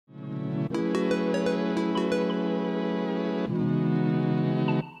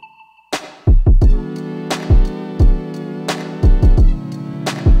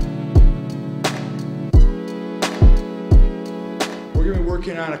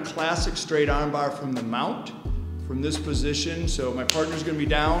working on a classic straight arm bar from the mount, from this position. So my partner's gonna be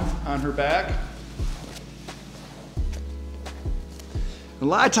down on her back. A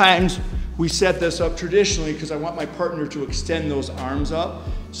lot of times we set this up traditionally because I want my partner to extend those arms up.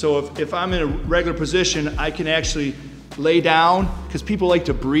 So if I'm in a regular position, I can actually lay down, because people like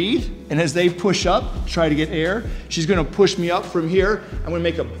to breathe, and as they push up, try to get air, she's gonna push me up from here. I'm gonna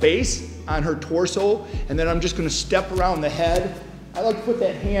make a base on her torso, and then I'm just gonna step around the head. I like to put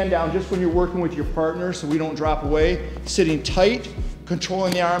that hand down just when you're working with your partner so we don't drop away. Sitting tight,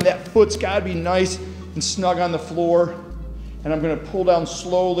 controlling the arm. That foot's gotta be nice and snug on the floor. And I'm gonna pull down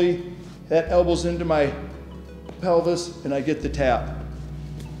slowly. That elbow's into my pelvis, and I get the tap.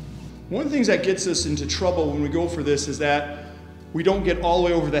 One of the things that gets us into trouble when we go for this is that we don't get all the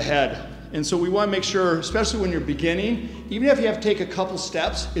way over the head. And so we want to make sure, especially when you're beginning, even if you have to take a couple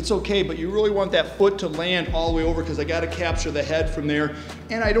steps, it's okay, but you really want that foot to land all the way over, because I got to capture the head from there.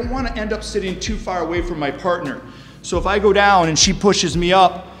 And I don't want to end up sitting too far away from my partner. So if I go down and she pushes me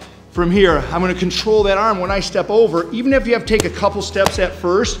up from here, I'm going to control that arm when I step over. Even if you have to take a couple steps at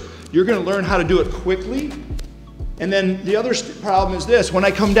first, you're going to learn how to do it quickly. And then the other problem is this: when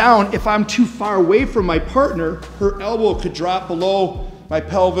I come down, if I'm too far away from my partner, her elbow could drop below my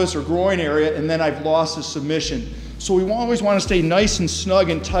pelvis or groin area, and then I've lost the submission. So we always want to stay nice and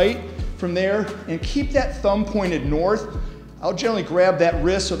snug and tight from there, and keep that thumb pointed north. I'll generally grab that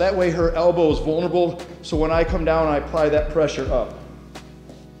wrist so that way her elbow is vulnerable, so when I come down, I apply that pressure up.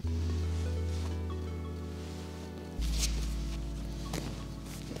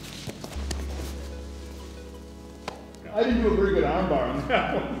 I didn't do a very good arm bar on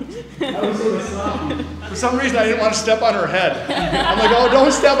that one. I was sort of sloppy. For some reason, I didn't want to step on her head. I'm like, oh,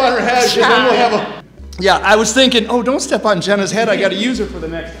 don't step on her head, because then we'll have a... Yeah, I was thinking, oh, don't step on Jenna's head. I got to use her for the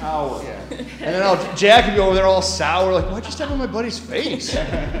next hour. Yeah. And then Jack would be over there all sour, like, why'd you step on my buddy's face?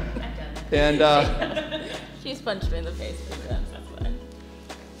 And she's punched me in the face for them, that's why.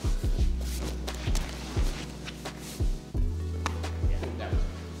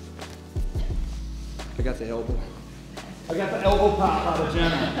 I got the elbow. I got the elbow pop out of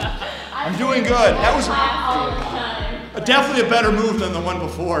Jenna. I'm doing good. That was definitely a better move than the one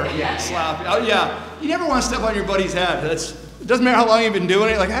before. Yeah, sloppy. Oh yeah, you never want to step on your buddy's head. It doesn't matter how long you've been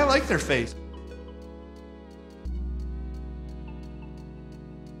doing it. Like, I like their face.